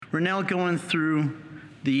We're now going through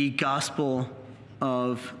the Gospel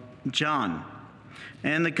of John.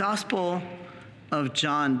 And the Gospel of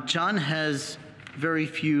John has very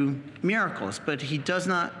few miracles, but he does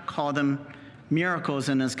not call them miracles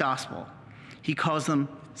in his Gospel. He calls them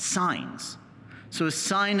signs. So a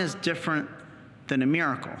sign is different than a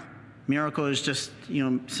miracle. Miracle is just,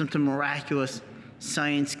 something miraculous.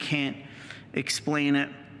 Science can't explain it.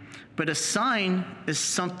 But a sign is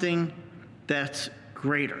something that's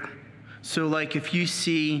greater. So like if you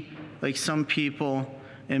see, like some people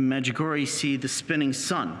in Medjugorje see the spinning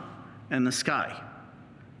sun in the sky,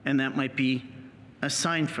 and that might be a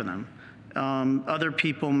sign for them. Other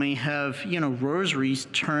people may have, rosaries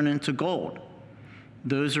turn into gold.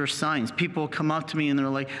 Those are signs. People come up to me and they're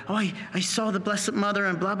like, oh, I saw the Blessed Mother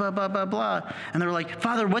and blah, blah, blah, blah, blah. And they're like,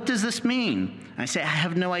 Father, what does this mean? I say, I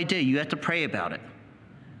have no idea. You have to pray about it.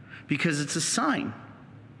 Because it's a sign.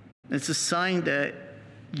 It's a sign that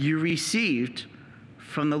you received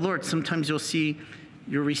from the Lord. Sometimes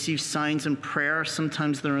you'll receive signs in prayer.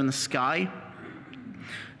 Sometimes they're in the sky.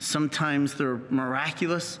 Sometimes they're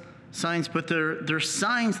miraculous signs, but they're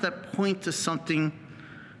signs that point to something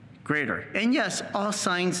greater. And yes, all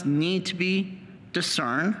signs need to be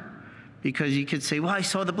discerned, because you could say, well, I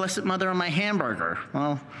saw the Blessed Mother on my hamburger.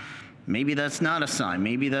 Well, maybe that's not a sign.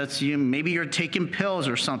 Maybe that's you. Maybe you're taking pills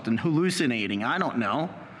or something, hallucinating. I don't know.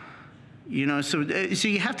 So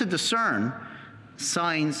you have to discern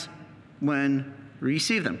signs when you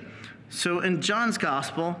receive them. So in John's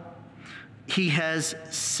Gospel, he has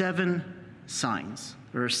 7 signs.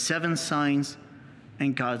 There are 7 signs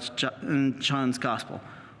in John's Gospel.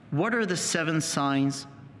 What are the 7 signs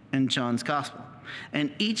in John's Gospel?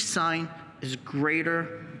 And each sign is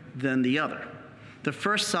greater than the other. The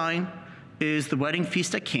first sign is the wedding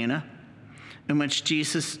feast at Cana, in which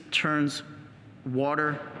Jesus turns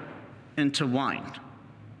water into wine.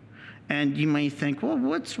 And you might think, well,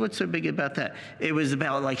 what's so big about that? It was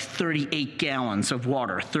about like 38 gallons of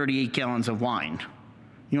water, 38 gallons of wine.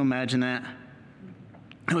 You imagine that?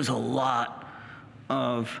 It was a lot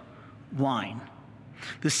of wine.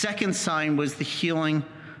 The second sign was the healing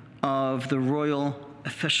of the royal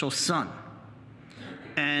official's son.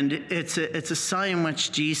 And it's a sign in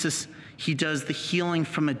which Jesus, he does the healing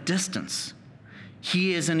from a distance.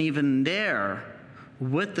 He isn't even there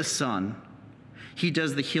with the son. He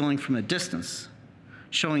does the healing from a distance,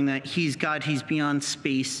 showing that he's God, he's beyond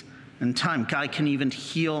space and time. God can even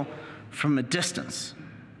heal from a distance.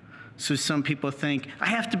 So some people think, I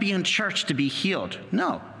have to be in church to be healed.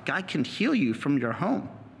 No, God can heal you from your home.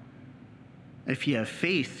 If you have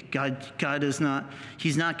faith, God is not,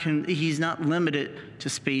 he's not limited to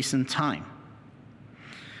space and time.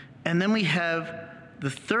 And then we have the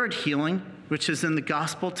third healing, which is in the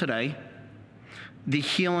gospel today, the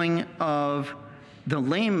healing of the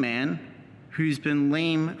lame man who's been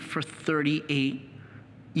lame for 38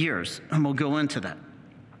 years. And we'll go into that.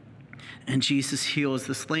 And Jesus heals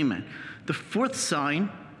this lame man. The fourth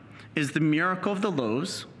sign is the miracle of the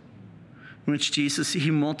loaves, in which Jesus,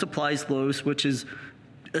 he multiplies loaves, which is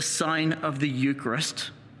a sign of the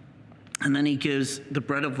Eucharist. And then he gives the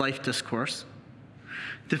bread of life discourse.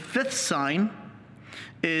 The fifth sign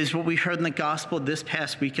is what we heard in the gospel this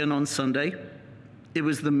past weekend on Sunday. It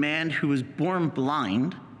was the man who was born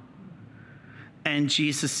blind. And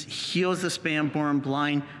Jesus heals this man born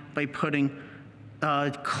blind by putting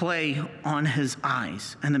clay on his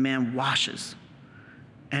eyes. And the man washes.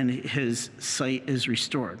 And his sight is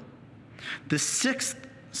restored. The sixth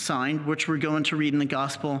sign, which we're going to read in the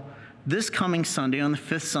gospel this coming Sunday, on the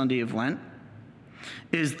 5th Sunday of Lent,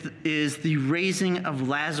 is the raising of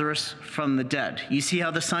Lazarus from the dead. You see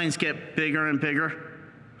how the signs get bigger and bigger?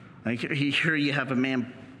 Like here you have a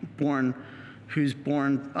man who's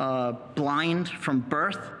born blind from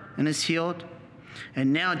birth and is healed.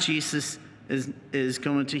 And now Jesus is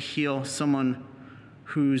going to heal someone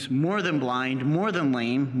who's more than blind, more than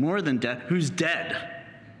lame, more than dead, who's dead,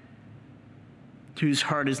 whose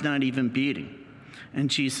heart is not even beating.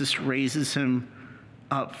 And Jesus raises him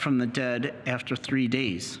up from the dead after 3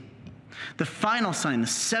 days. The final sign, the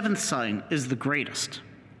seventh sign, is the greatest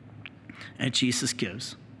that Jesus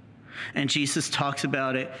gives. And Jesus talks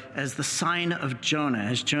about it as the sign of Jonah.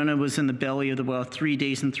 As Jonah was in the belly of the whale 3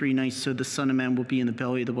 days and 3 nights, so the Son of Man will be in the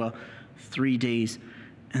belly of the whale 3 days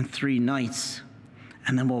and 3 nights.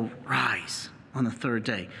 And then we'll rise on the third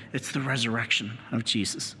day. It's the resurrection of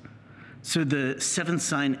Jesus. So the seventh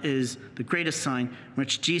sign is the greatest sign, in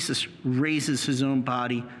which Jesus raises his own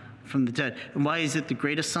body from the dead. And why is it the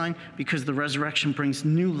greatest sign? Because the resurrection brings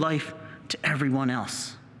new life to everyone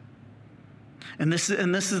else. And this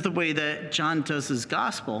is the way that John does his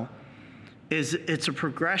gospel, is it's a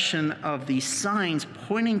progression of these signs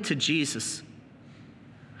pointing to Jesus.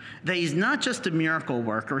 That he's not just a miracle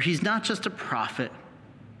worker, he's not just a prophet,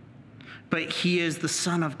 but he is the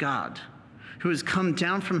Son of God who has come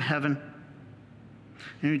down from heaven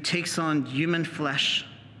and who takes on human flesh,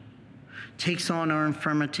 takes on our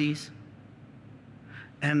infirmities,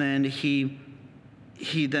 and then he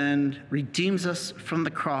then redeems us from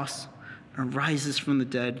the cross and rises from the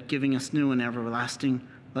dead, giving us new and everlasting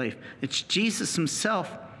life. It's Jesus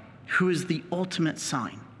himself who is the ultimate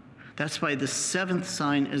sign. That's why the seventh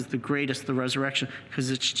sign is the greatest, the resurrection, because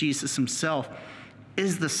it's Jesus himself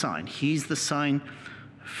is the sign. He's the sign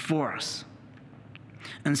for us.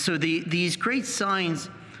 And so these great signs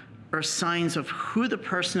are signs of who the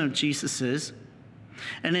person of Jesus is.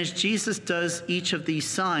 And as Jesus does each of these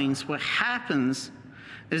signs, what happens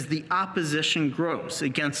is the opposition grows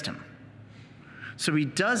against him. So he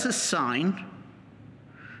does a sign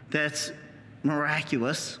that's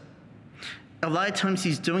miraculous. A lot of times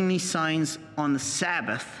he's doing these signs on the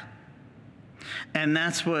Sabbath, and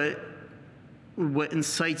that's what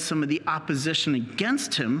incites some of the opposition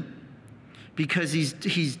against him, because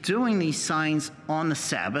he's doing these signs on the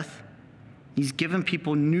Sabbath. He's given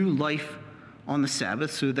people new life on the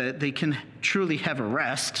Sabbath so that they can truly have a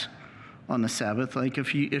rest on the Sabbath. Like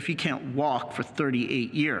if you can't walk for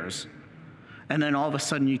 38 years, and then all of a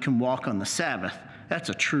sudden you can walk on the Sabbath, that's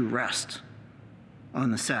a true rest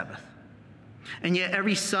on the Sabbath. And yet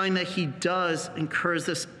every sign that he does incurs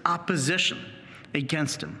this opposition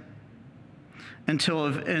against him. Until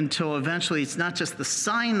eventually it's not just the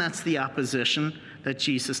sign that's the opposition that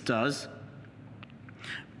Jesus does,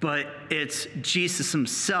 but it's Jesus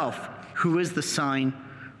himself who is the sign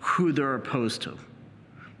who they're opposed to.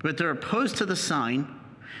 But they're opposed to the sign,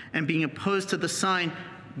 and being opposed to the sign,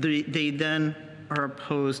 they then are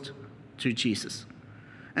opposed to Jesus.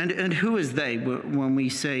 And who is they when we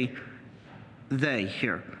say they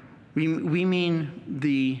here? We mean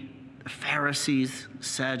the Pharisees,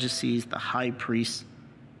 Sadducees, the high priests.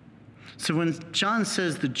 So when John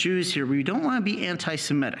says the Jews here, we don't want to be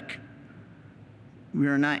anti-Semitic. We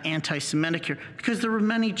are not anti-Semitic here because there were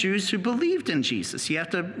many Jews who believed in Jesus. You have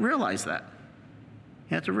to realize that.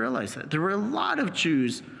 You have to realize that. There were a lot of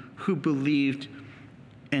Jews who believed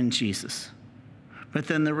in Jesus. But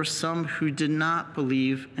then there were some who did not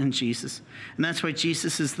believe in Jesus. And that's why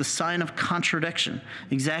Jesus is the sign of contradiction.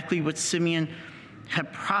 Exactly what Simeon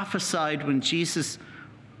had prophesied when Jesus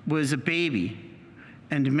was a baby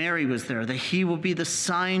and Mary was there, that he will be the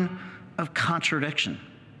sign of contradiction.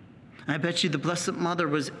 And I bet you the Blessed Mother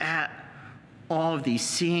was at all of these,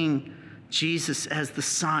 seeing Jesus as the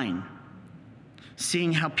sign,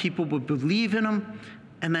 seeing how people would believe in him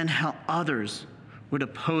and then how others would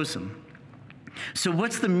oppose him. So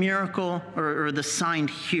what's the miracle or the sign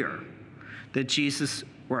here that Jesus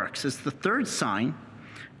works? It's the third sign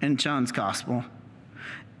in John's gospel,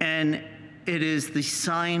 and it is the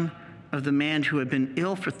sign of the man who had been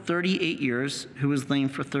ill for 38 years, who was lame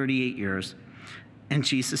for 38 years, and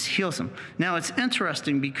Jesus heals him. Now it's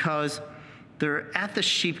interesting because they're at the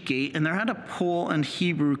sheep gate, and they're at a pool in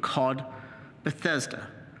Hebrew called Bethesda.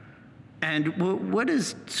 And what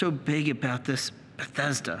is so big about this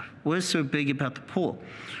Bethesda? What is so big about the pool?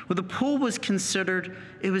 Well, the pool was considered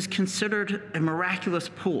a miraculous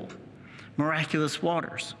pool, miraculous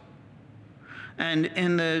waters. And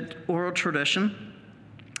in the oral tradition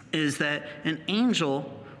is that an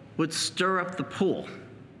angel would stir up the pool.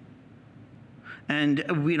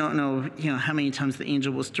 And we don't know, how many times the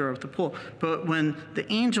angel will stir up the pool. But when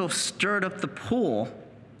the angel stirred up the pool,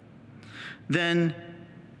 then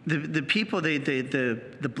the people,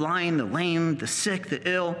 the blind, the lame, the sick, the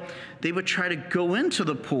ill, they would try to go into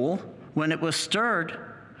the pool when it was stirred,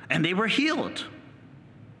 and they were healed.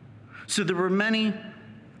 So there were many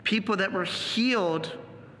people that were healed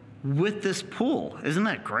with this pool. Isn't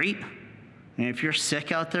that great? And if you're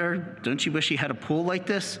sick out there, don't you wish you had a pool like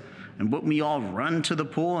this? And wouldn't we all run to the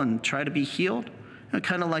pool and try to be healed?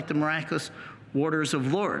 Kind of like the miraculous waters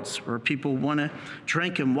of Lourdes, where people want to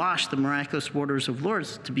drink and wash the miraculous waters of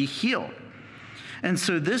Lourdes to be healed. And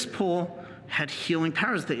so this pool had healing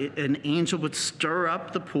powers. An angel would stir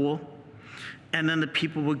up the pool, and then the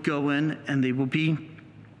people would go in and they would be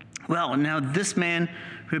well. Now this man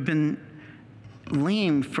who had been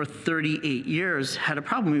lame for 38 years had a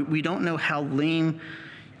problem. We don't know how lame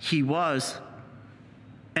he was.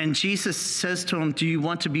 And Jesus says to him, "Do you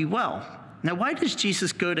want to be well?" Now, why does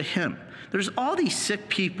Jesus go to him? There's all these sick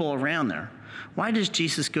people around there. Why does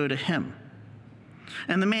Jesus go to him?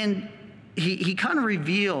 And the man, he kind of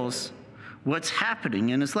reveals what's happening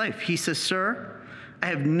in his life. He says, "Sir, I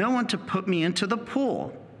have no one to put me into the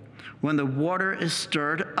pool when the water is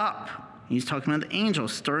stirred up. He's talking about the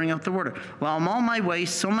angels stirring up the water. While I'm on my way,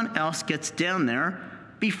 someone else gets down there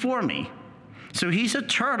before me. So he's a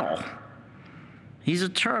turtle. He's a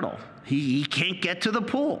turtle. He can't get to the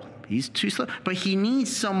pool. He's too slow. But he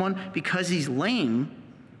needs someone, because he's lame,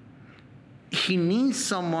 he needs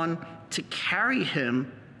someone to carry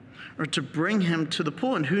him or to bring him to the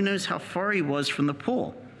pool. And who knows how far he was from the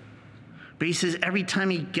pool. But he says every time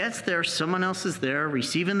he gets there, someone else is there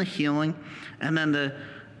receiving the healing, and then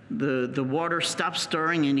the water stops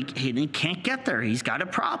stirring and he can't get there. He's got a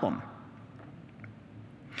problem.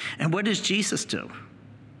 And what does Jesus do?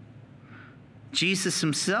 Jesus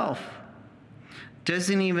himself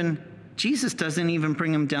doesn't even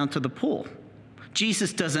bring him down to the pool.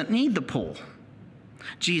 Jesus doesn't need the pool.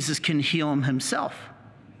 Jesus can heal him himself.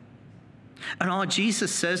 And all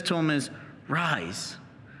Jesus says to him is, rise,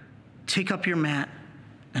 take up your mat,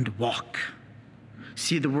 and walk.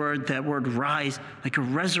 See that word rise, like a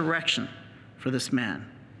resurrection for this man.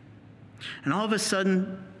 And all of a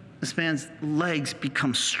sudden, this man's legs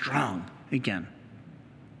become strong again.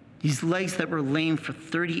 These legs that were lame for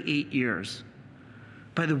 38 years.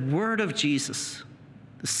 By the word of Jesus,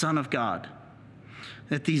 the Son of God,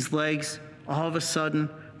 that these legs, all of a sudden,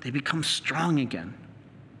 they become strong again.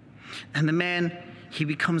 And the man, he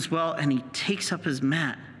becomes well, and he takes up his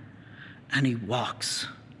mat, and he walks.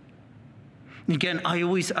 Again, I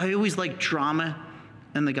always like drama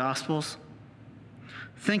in the Gospels.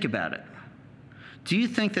 Think about it. Do you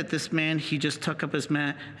think that this man, he just took up his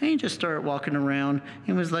mat and he just started walking around?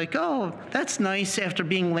 He was like, oh, that's nice after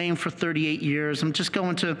being lame for 38 years. I'm just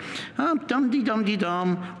going to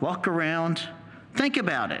dum-de-dum-de-dum, walk around. Think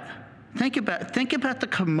about it. Think about the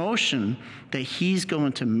commotion that he's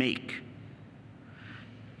going to make.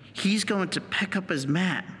 He's going to pick up his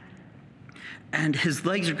mat, and his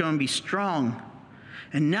legs are going to be strong.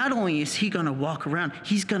 And not only is he going to walk around,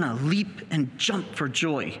 he's going to leap and jump for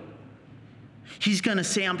joy. He's going to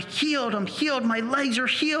say, I'm healed, my legs are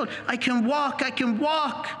healed, I can walk.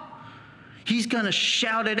 He's going to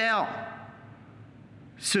shout it out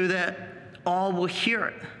so that all will hear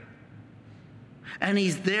it. And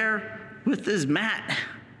he's there with his mat.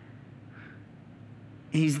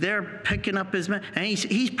 He's there picking up his mat, and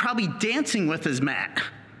he's probably dancing with his mat.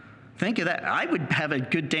 Think of that. I would have a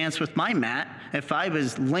good dance with my mat if I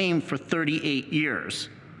was lame for 38 years.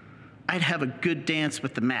 I'd have a good dance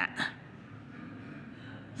with the mat.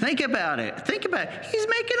 Think about it. He's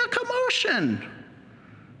making a commotion.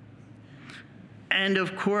 And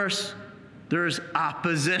of course, there's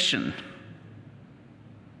opposition.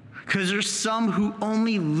 Because there's some who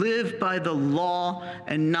only live by the law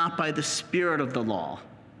and not by the spirit of the law.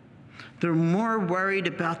 They're more worried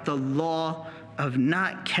about the law of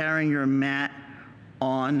not carrying your mat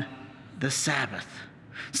on the Sabbath.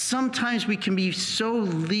 Sometimes we can be so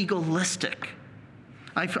legalistic.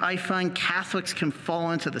 I find Catholics can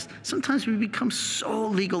fall into this. Sometimes we become so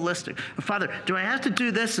legalistic. Father, do I have to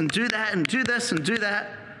do this and do that and do this and do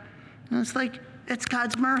that? And it's like, it's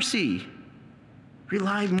God's mercy.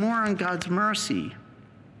 Rely more on God's mercy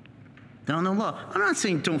than on the law. I'm not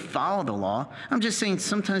saying don't follow the law. I'm just saying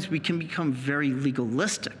sometimes we can become very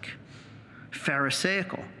legalistic,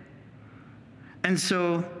 Pharisaical. And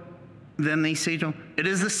so then they say to him, it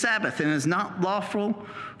is the Sabbath, and it is not lawful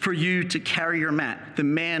for you to carry your mat. The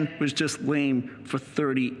man was just lame for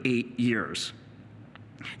 38 years.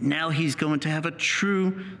 Now he's going to have a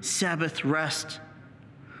true Sabbath rest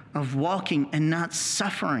of walking and not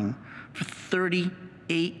suffering. For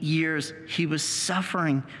 38 years, he was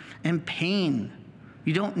suffering and pain.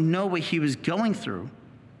 You don't know what he was going through.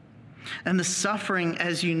 And the suffering,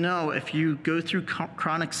 as you know, if you go through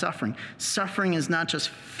chronic suffering, suffering is not just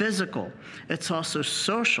physical, it's also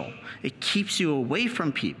social. It keeps you away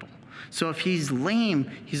from people. So if he's lame,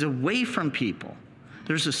 he's away from people.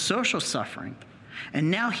 There's a social suffering. And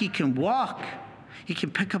now he can walk. He can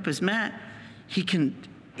pick up his mat. He can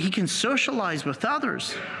socialize with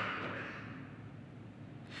others.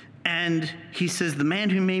 And he says, the man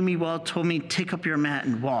who made me well told me, take up your mat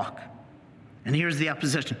and walk. And here's the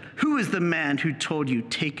opposition. Who is the man who told you,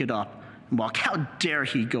 take it up and walk? How dare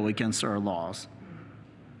he go against our laws?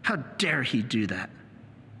 How dare he do that?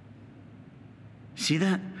 See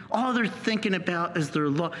that? All they're thinking about is their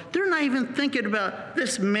law. They're not even thinking about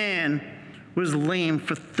this man was lame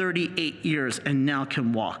for 38 years and now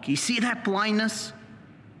can walk. You see that blindness?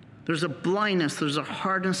 There's a blindness. There's a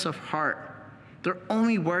hardness of heart. They're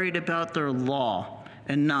only worried about their law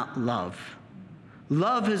and not love.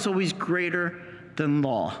 Love is always greater than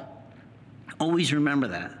law. Always remember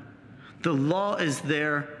that. The law is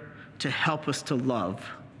there to help us to love.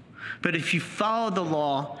 But if you follow the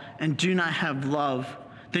law and do not have love,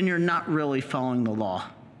 then you're not really following the law.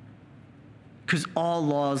 Because all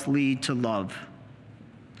laws lead to love.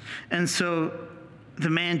 And so the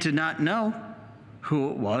man did not know who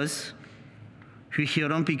it was who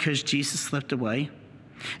healed him because Jesus slipped away.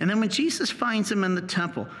 And then when Jesus finds him in the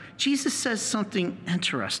temple, Jesus says something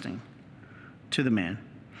interesting to the man.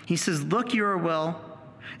 He says, look, you are well.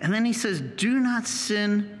 And then he says, do not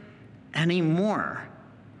sin anymore,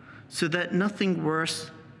 so that nothing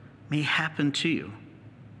worse may happen to you.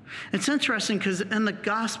 It's interesting because in the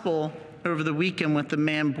gospel over the weekend with the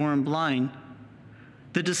man born blind,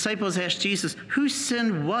 the disciples asked Jesus, whose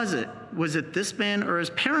sin was it? Was it this man or his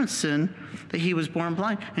parents' sin that he was born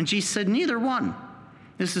blind? And Jesus said, neither one.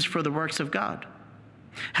 This is for the works of God.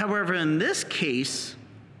 However, in this case,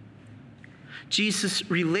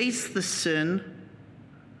 Jesus relates the sin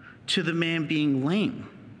to the man being lame.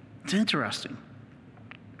 It's interesting.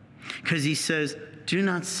 Because he says, do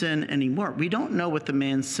not sin anymore. We don't know what the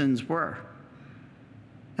man's sins were.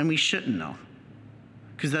 And we shouldn't know.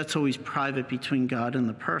 Because that's always private between God and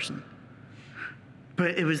the person.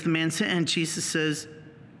 But it was the man's sin. And Jesus says,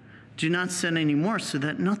 do not sin anymore so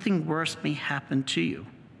that nothing worse may happen to you.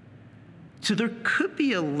 So there could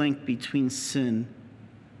be a link between sin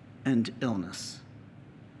and illness.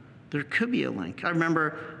 There could be a link. I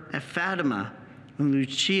remember at Fatima, when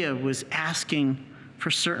Lucia was asking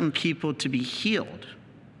for certain people to be healed.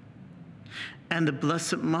 And the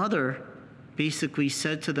Blessed Mother basically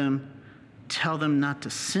said to them, tell them not to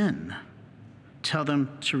sin. Tell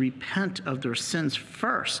them to repent of their sins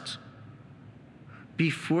first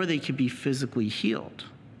before they could be physically healed.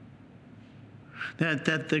 That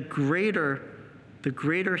the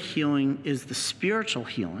greater healing is the spiritual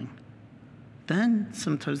healing. Then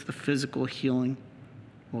sometimes the physical healing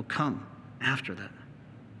will come after that.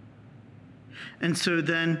 And so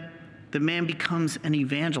then the man becomes an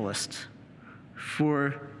evangelist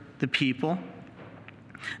for the people.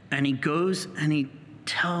 And he goes and he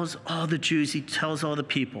tells all the Jews, he tells all the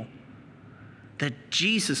people that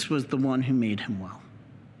Jesus was the one who made him well.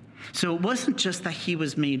 So it wasn't just that he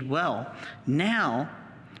was made well. Now,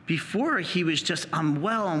 before he was just, I'm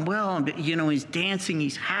well, and, he's dancing,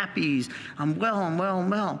 he's happy, I'm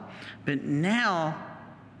well. But now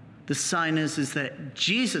the sign is that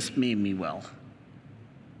Jesus made me well.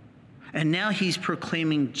 And now he's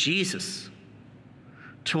proclaiming Jesus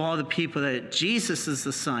to all the people, that Jesus is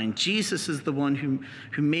the sign. Jesus is the one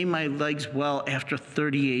who made my legs well after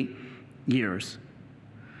 38 years.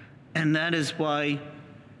 And that is why,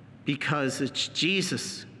 because it's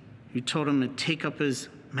Jesus who told him to take up his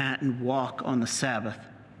mat and walk on the Sabbath,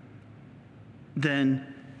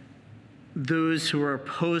 then those who are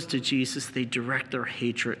opposed to Jesus, they direct their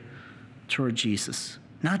hatred toward Jesus.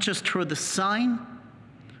 Not just toward the sign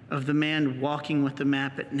of the man walking with the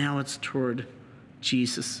mat, but now it's toward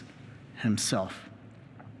Jesus himself.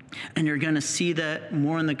 And you're going to see that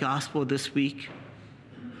more in the gospel this week,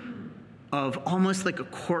 of almost like a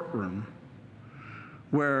courtroom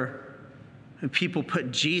where people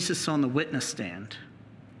put Jesus on the witness stand.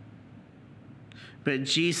 But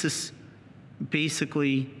Jesus,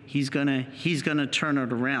 basically, he's going to turn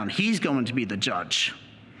it around. He's going to be the judge.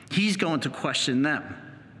 He's going to question them.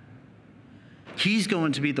 He's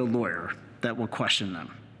going to be the lawyer that will question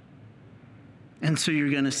them. And so you're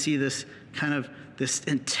going to see this kind of this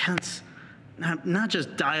intense, not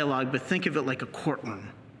just dialogue, but think of it like a courtroom.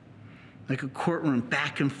 Like a courtroom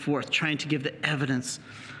back and forth, trying to give the evidence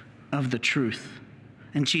of the truth.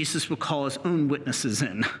 And Jesus will call his own witnesses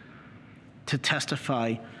in to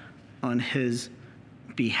testify on his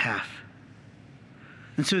behalf.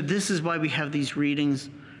 And so this is why we have these readings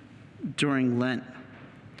during Lent,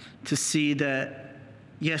 to see that,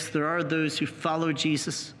 yes, there are those who follow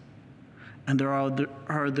Jesus, and there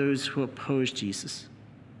are those who oppose Jesus.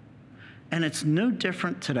 And it's no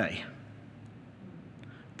different today.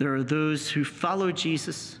 There are those who follow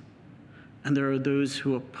Jesus, and there are those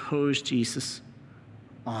who oppose Jesus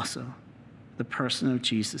also, the person of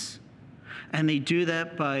Jesus. And they do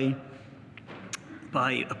that by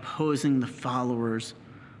opposing the followers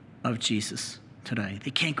of Jesus today. They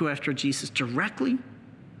can't go after Jesus directly,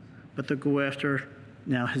 but they'll go after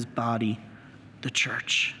now his body, the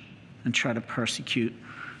church, and try to persecute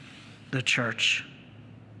the church.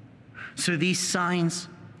 So these signs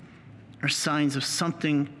are signs of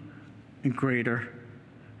something greater.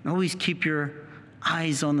 And always keep your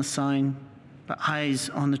eyes on the sign, but eyes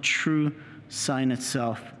on the true sign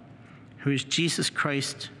itself, who is Jesus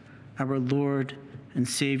Christ, our Lord and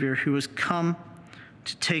Savior, who has come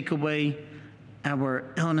to take away our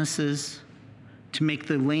illnesses, to make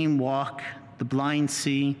the lame walk, the blind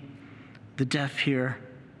see, the deaf hear,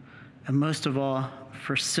 and most of all,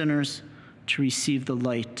 for sinners to receive the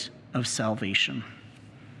light of salvation.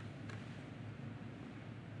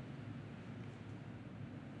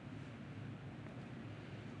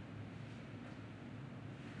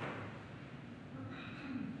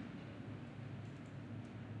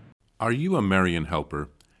 Are you a Marian helper?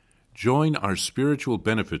 Join our Spiritual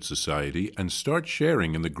Benefit Society and start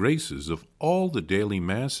sharing in the graces of all the daily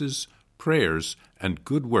masses, prayers, and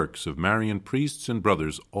good works of Marian priests and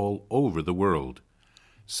brothers all over the world.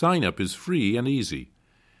 Sign up is free and easy.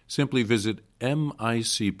 Simply visit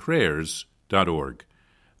micprayers.org.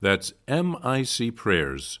 That's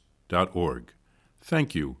micprayers.org.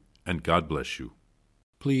 Thank you, and God bless you.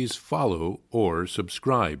 Please follow or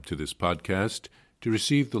subscribe to this podcast to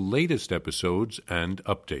receive the latest episodes and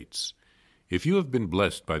updates. If you have been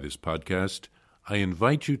blessed by this podcast, I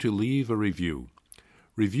invite you to leave a review.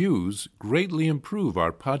 Reviews greatly improve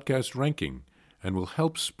our podcast ranking and will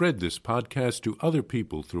help spread this podcast to other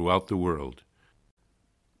people throughout the world.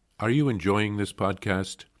 Are you enjoying this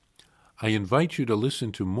podcast? I invite you to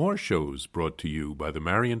listen to more shows brought to you by the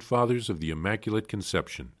Marian Fathers of the Immaculate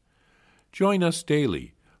Conception. Join us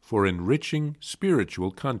daily for enriching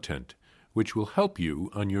spiritual content, which will help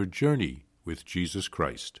you on your journey with Jesus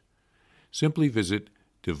Christ. Simply visit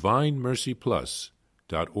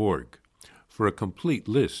DivineMercyPlus.org for a complete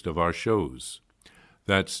list of our shows.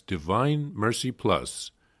 That's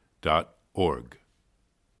DivineMercyPlus.org.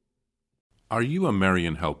 Are you a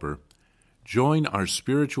Marian helper? Join our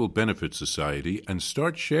Spiritual Benefit Society and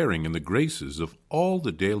start sharing in the graces of all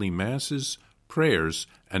the daily masses, prayers,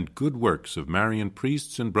 and good works of Marian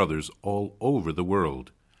priests and brothers all over the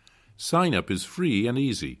world. Sign up is free and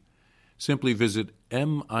easy. Simply visit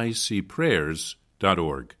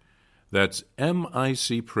micprayers.org. That's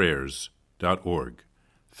micprayers.org.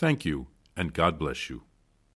 Thank you, and God bless you.